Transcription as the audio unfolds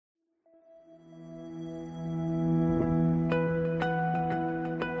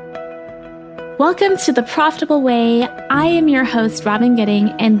Welcome to The Profitable Way. I am your host, Robin Gooding,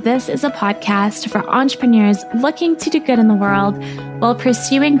 and this is a podcast for entrepreneurs looking to do good in the world while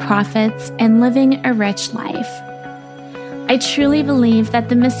pursuing profits and living a rich life. I truly believe that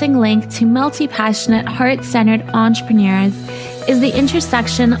the missing link to multi-passionate, heart-centered entrepreneurs is the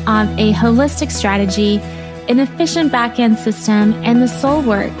intersection of a holistic strategy, an efficient back-end system, and the soul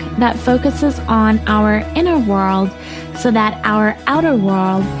work that focuses on our inner world so that our outer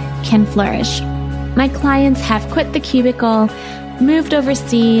world can flourish. My clients have quit the cubicle, moved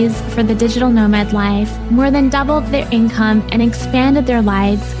overseas for the digital nomad life, more than doubled their income, and expanded their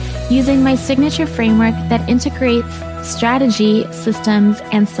lives using my signature framework that integrates strategy, systems,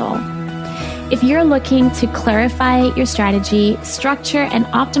 and soul. If you're looking to clarify your strategy, structure and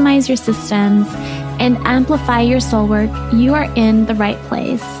optimize your systems, and amplify your soul work, you are in the right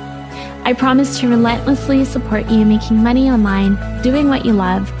place. I promise to relentlessly support you making money online, doing what you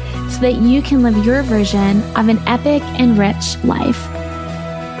love, so that you can live your version of an epic and rich life.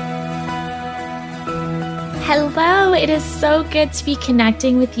 Hello, it is so good to be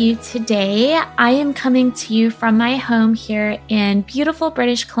connecting with you today. I am coming to you from my home here in beautiful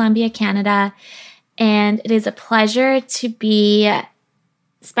British Columbia, Canada, and it is a pleasure to be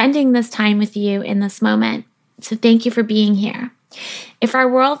spending this time with you in this moment. So thank you for being here. If our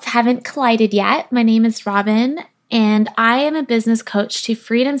worlds haven't collided yet, my name is Robin, and I am a business coach to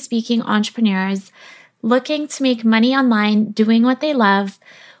freedom-speaking entrepreneurs looking to make money online doing what they love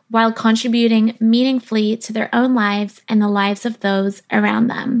while contributing meaningfully to their own lives and the lives of those around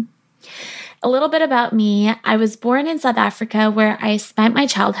them. A little bit about me. I was born in South Africa where I spent my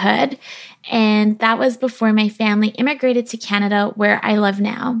childhood, and that was before my family immigrated to Canada where I live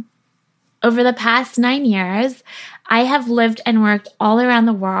now. Over the past 9 years, I have lived and worked all around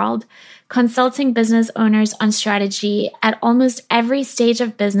the world, consulting business owners on strategy at almost every stage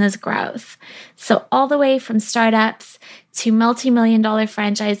of business growth. So all the way from startups to multi-million-dollar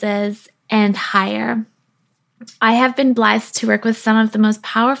franchises and higher. I have been blessed to work with some of the most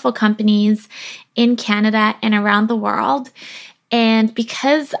powerful companies in Canada and around the world. And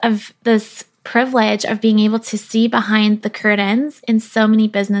because of this privilege of being able to see behind the curtains in so many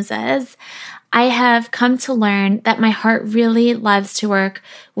businesses, I have come to learn that my heart really loves to work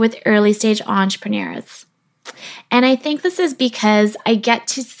with early stage entrepreneurs. And I think this is because I get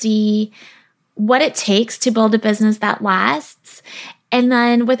to see what it takes to build a business that lasts. And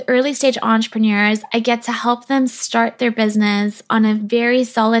then with early stage entrepreneurs, I get to help them start their business on a very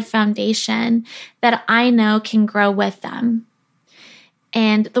solid foundation that I know can grow with them.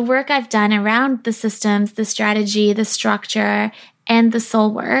 And the work I've done around the systems, the strategy, the structure, and the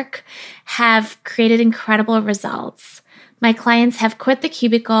soul work have created incredible results. My clients have quit the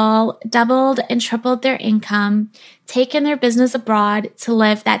cubicle, doubled and tripled their income, taken their business abroad to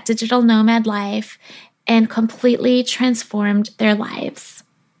live that digital nomad life, and completely transformed their lives.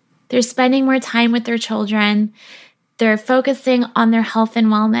 They're spending more time with their children, they're focusing on their health and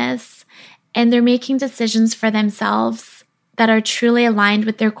wellness, and they're making decisions for themselves that are truly aligned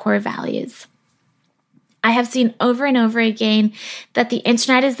with their core values. I have seen over and over again that the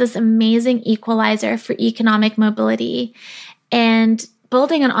internet is this amazing equalizer for economic mobility, and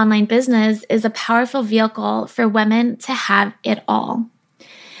building an online business is a powerful vehicle for women to have it all.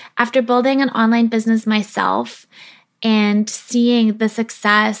 After building an online business myself and seeing the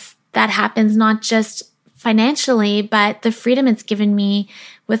success that happens not just financially, but the freedom it's given me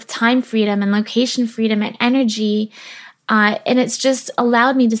with time freedom and location freedom and energy, and it's just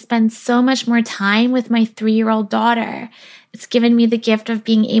allowed me to spend so much more time with my 3-year-old daughter. It's given me the gift of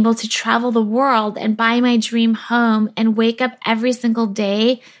being able to travel the world and buy my dream home and wake up every single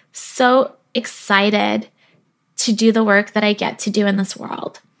day so excited to do the work that I get to do in this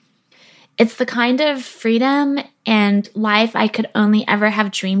world. It's the kind of freedom and life I could only ever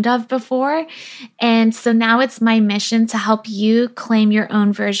have dreamed of before. And so now it's my mission to help you claim your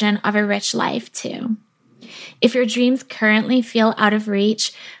own version of a rich life too. If your dreams currently feel out of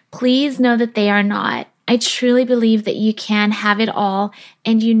reach, please know that they are not. I truly believe that you can have it all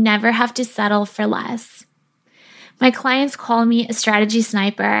and you never have to settle for less. My clients call me a strategy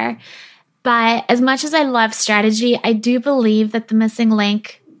sniper, but as much as I love strategy, I do believe that the missing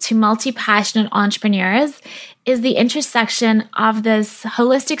link to multi-passionate entrepreneurs is the intersection of this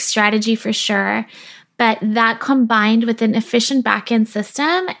holistic strategy for sure, but that combined with an efficient back-end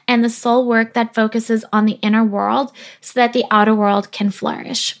system and the soul work that focuses on the inner world so that the outer world can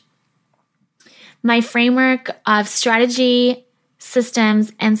flourish. My framework of strategy,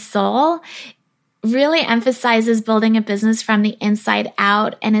 systems, and soul really emphasizes building a business from the inside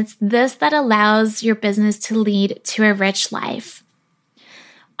out, and it's this that allows your business to lead to a rich life.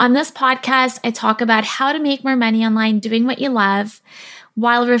 On this podcast, I talk about how to make more money online doing what you love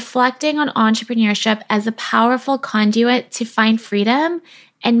while reflecting on entrepreneurship as a powerful conduit to find freedom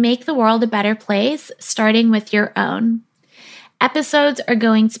and make the world a better place, starting with your own. Episodes are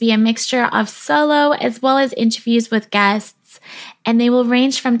going to be a mixture of solo as well as interviews with guests, and they will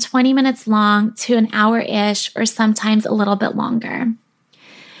range from 20 minutes long to an hour-ish or sometimes a little bit longer.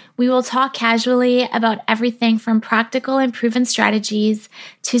 We will talk casually about everything from practical and proven strategies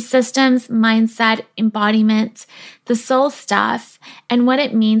to systems, mindset, embodiment, the soul stuff, and what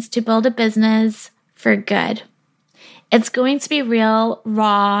it means to build a business for good. It's going to be real,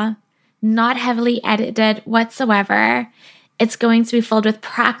 raw, not heavily edited whatsoever. It's going to be filled with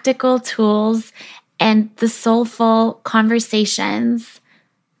practical tools and the soulful conversations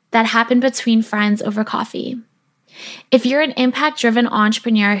that happen between friends over coffee. If you're an impact-driven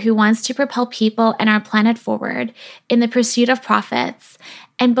entrepreneur who wants to propel people and our planet forward in the pursuit of profits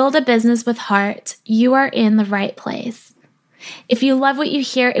and build a business with heart, you are in the right place. If you love what you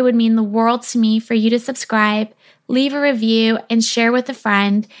hear, it would mean the world to me for you to subscribe, leave a review, and share with a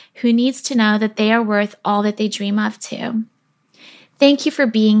friend who needs to know that they are worth all that they dream of too. Thank you for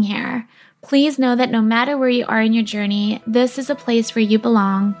being here. Please know that no matter where you are in your journey, this is a place where you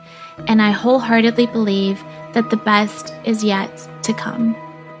belong, and I wholeheartedly believe that the best is yet to come.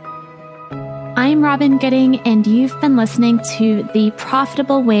 I'm Robin Gooding, and you've been listening to the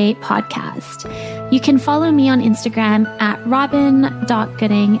Profitable Way podcast. You can follow me on Instagram at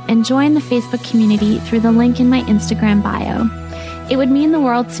robin.gooding and join the Facebook community through the link in my Instagram bio. It would mean the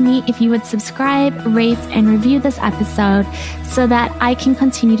world to me if you would subscribe, rate, and review this episode so that I can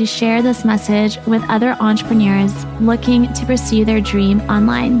continue to share this message with other entrepreneurs looking to pursue their dream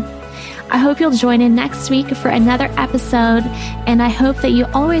online. I hope you'll join in next week for another episode, and I hope that you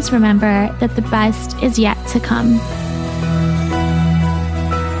always remember that the best is yet to come.